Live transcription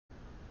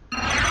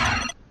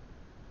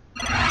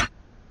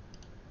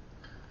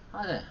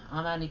Hi there,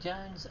 I'm Andy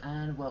Jones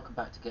and welcome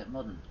back to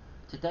GetModern.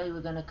 Today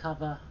we're going to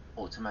cover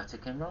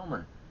automatic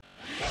enrollment.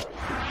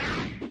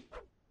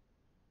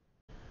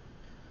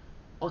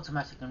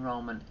 Automatic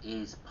enrollment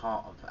is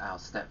part of our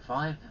step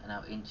 5 in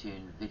our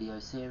Intune video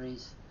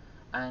series,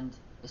 and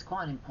it's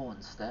quite an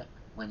important step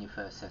when you're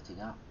first setting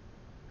up.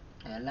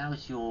 It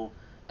allows your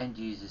end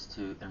users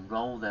to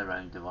enroll their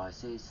own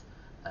devices,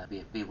 be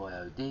it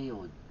BYOD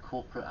or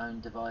corporate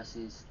owned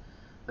devices.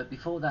 But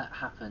before that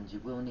happens, you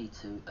will need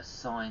to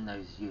assign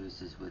those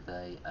users with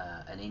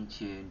an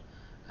Intune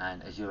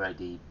and Azure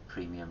AD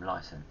Premium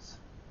license.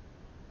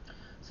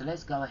 So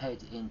let's go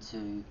ahead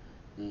into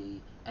the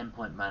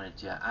Endpoint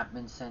Manager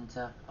Admin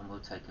Center and we'll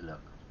take a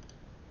look.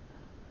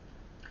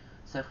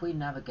 So if we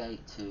navigate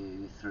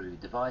through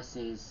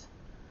Devices,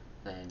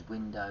 then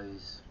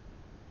Windows,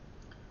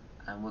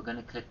 and we're going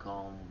to click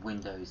on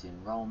Windows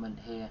Enrollment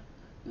here,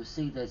 you'll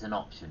see there's an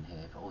option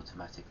here for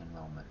automatic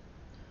enrollment.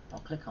 I'll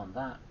click on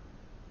that,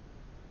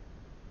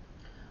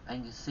 and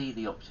you can see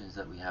the options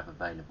that we have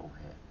available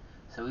here.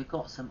 So we've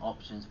got some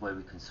options where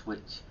we can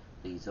switch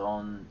these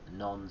on,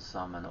 none,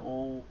 some and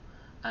all,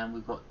 and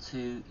we've got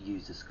two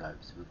user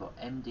scopes. We've got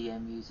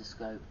MDM User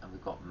Scope and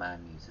we've got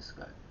MAM User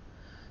Scope.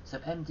 So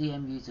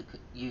MDM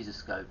User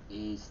Scope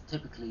is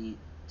typically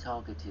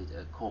targeted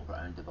at corporate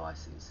owned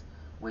devices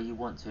where you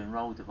want to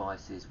enroll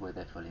devices where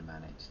they're fully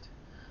managed,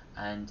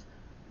 and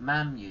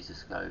MAM User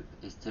Scope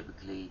is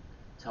typically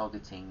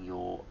targeting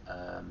your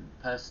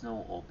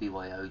personal or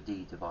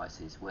BYOD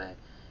devices where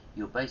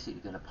you're basically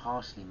going to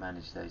partially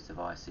manage those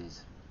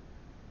devices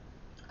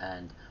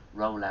and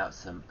roll out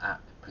some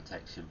app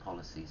protection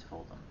policies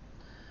for them.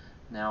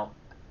 Now,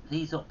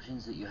 these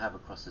options that you have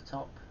across the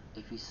top,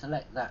 if you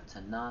select that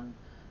to none,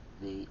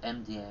 the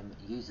MDM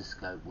User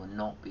Scope will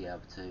not be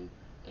able to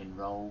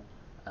enroll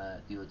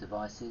your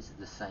devices.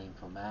 The same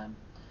for MAM.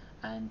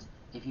 And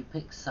if you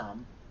pick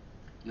some,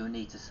 you'll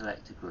need to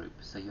select a group.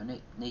 So you'll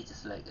need to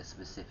select a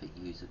specific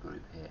user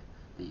group here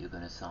that you're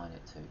going to assign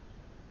it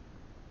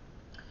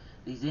to.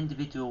 These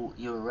individual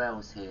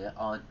URLs here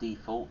are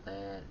default,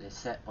 they're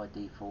set by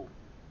default,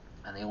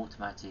 and they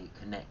automatically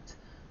connect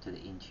to the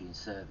Intune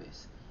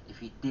service.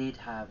 If you did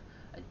have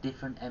a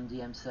different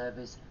MDM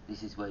service,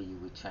 this is where you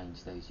would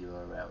change those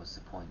URLs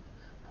to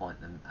point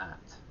them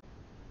at.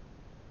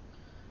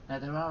 Now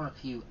there are a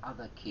few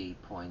other key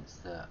points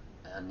that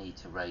I need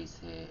to raise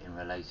here in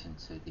relation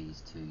to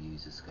these two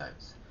user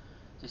scopes.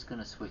 Just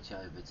going to switch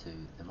over to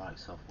the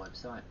Microsoft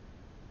website,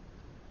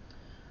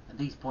 and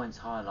these points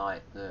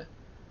highlight that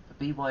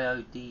for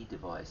BYOD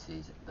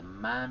devices, the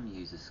MAM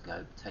User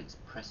Scope takes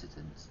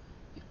precedence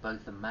if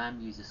both the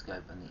MAM User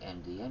Scope and the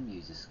MDM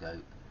User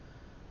Scope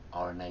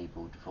are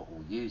enabled for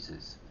all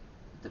users.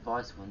 The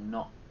device will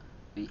not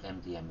be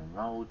MDM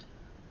enrolled,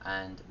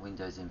 and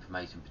Windows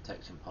Information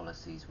Protection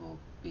policies will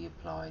be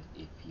applied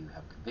if you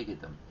have configured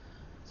them.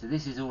 So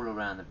this is all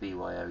around the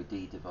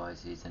BYOD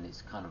devices, and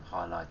it's kind of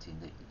highlighting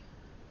that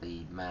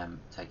the MAM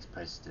takes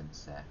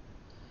precedence there.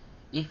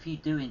 If you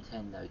do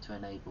intend though to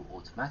enable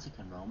automatic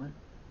enrollment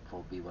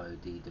for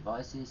BYOD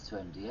devices to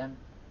MDM,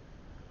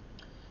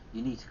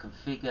 you need to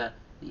configure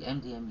the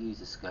MDM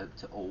User Scope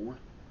to all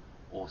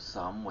or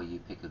some, where you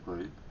pick a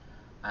group,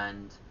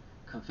 and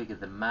configure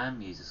the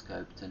MAM User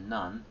Scope to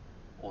none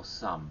or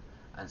some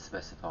and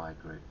specify a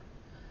group.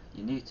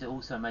 You need to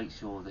also make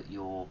sure that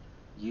your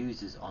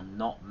users are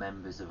not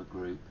members of a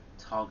group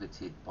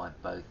targeted by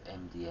both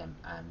MDM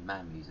and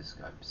MAM user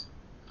scopes.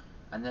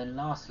 And then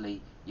lastly,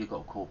 you've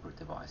got corporate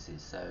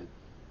devices. So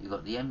you've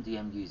got the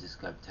MDM User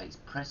Scope takes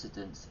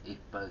precedence if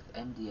both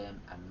MDM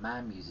and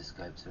MAM user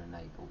scopes are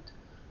enabled.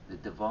 The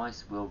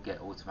device will get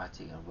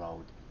automatically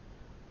enrolled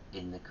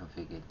in the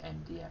configured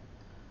MDM.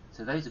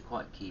 So those are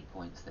quite key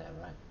points there,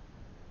 right?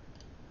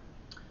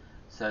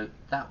 So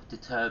that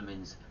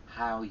determines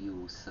how you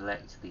will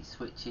select these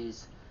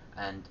switches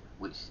and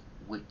which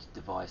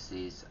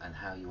devices and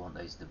how you want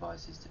those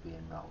devices to be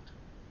enrolled.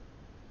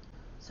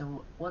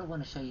 So what I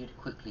want to show you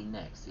quickly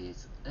next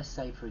is, let's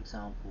say for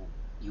example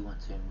you want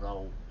to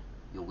enroll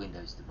your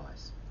Windows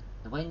device.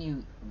 The way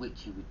in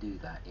which you would do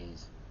that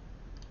is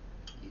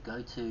you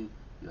go to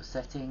your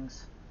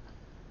settings,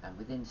 and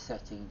within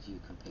settings you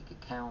can pick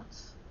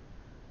accounts,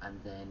 and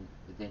then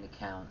within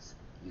accounts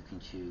you can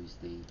choose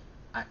the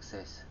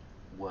access,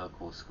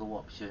 work or school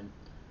option,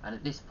 and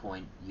at this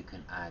point you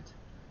can add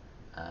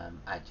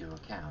your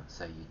account.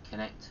 So you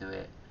connect to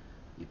it,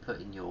 you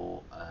put in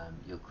your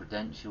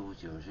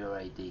credentials, your Azure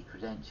AD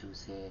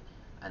credentials here,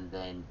 and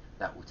then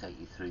that will take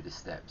you through the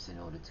steps in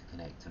order to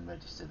connect and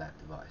register that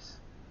device.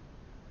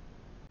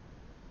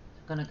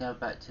 So I'm going to go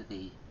back to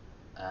the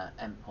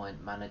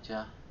Endpoint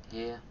Manager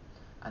here,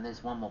 and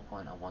there's one more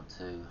point I want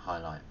to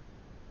highlight,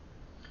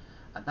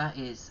 and that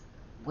is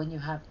when you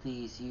have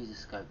these user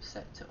scopes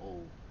set to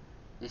all,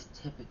 this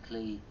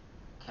typically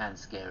can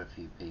scare a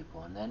few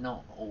people, and they're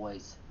not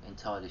always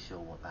entirely sure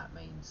what that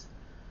means.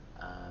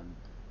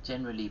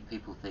 Generally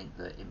people think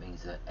that it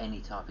means that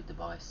any type of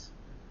device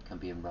can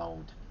be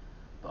enrolled,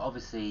 but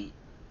obviously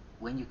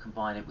when you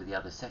combine it with the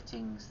other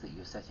settings that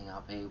you're setting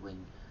up here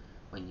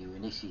when you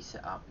initially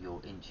set up your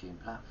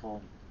Intune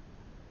platform,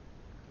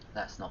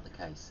 that's not the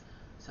case.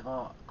 So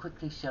I'll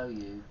quickly show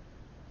you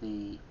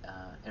the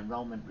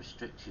Enrollment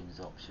Restrictions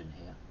option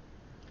here.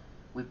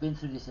 We've been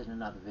through this in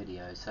another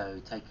video,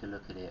 so take a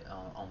look at it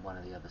on one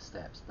of the other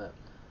steps. But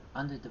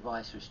under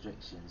Device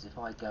Restrictions, if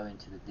I go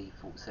into the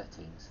default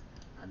settings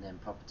and then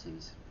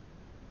Properties,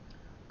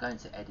 I'm going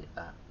to edit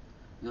that,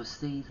 you'll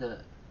see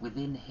that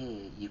within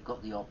here you've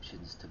got the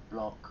options to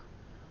block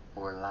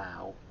or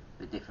allow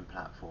the different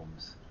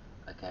platforms.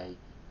 Okay,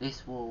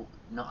 this will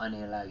not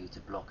only allow you to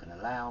block and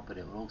allow, but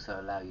it will also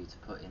allow you to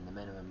put in the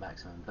minimum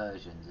maximum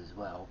versions as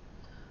well,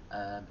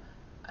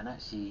 and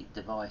actually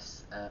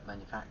device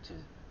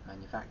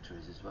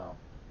manufacturers as well.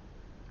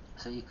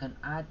 So you can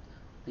add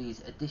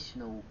these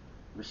additional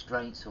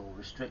restraints or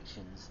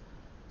restrictions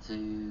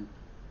to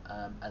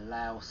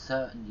allow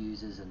certain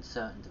users and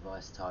certain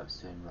device types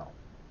to enroll.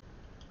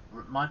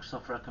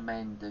 Microsoft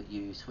recommend that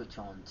you switch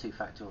on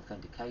two-factor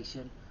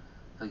authentication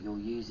for your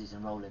users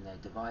enrolling their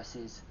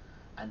devices,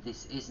 and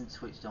this isn't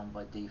switched on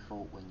by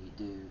default when you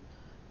do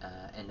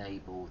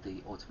enable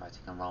the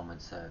automatic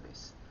enrollment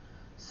service.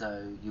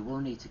 So you will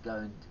need to go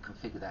and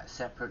configure that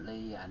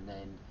separately and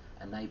then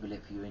enable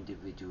it for your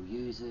individual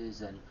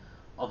users, and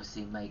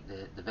obviously make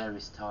the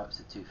various types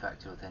of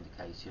two-factor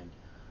authentication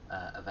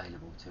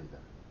available to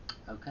them.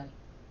 Okay,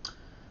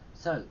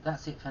 so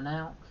that's it for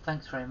now.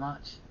 Thanks very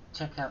much.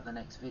 Check out the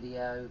next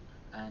video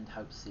and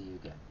hope to see you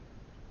again.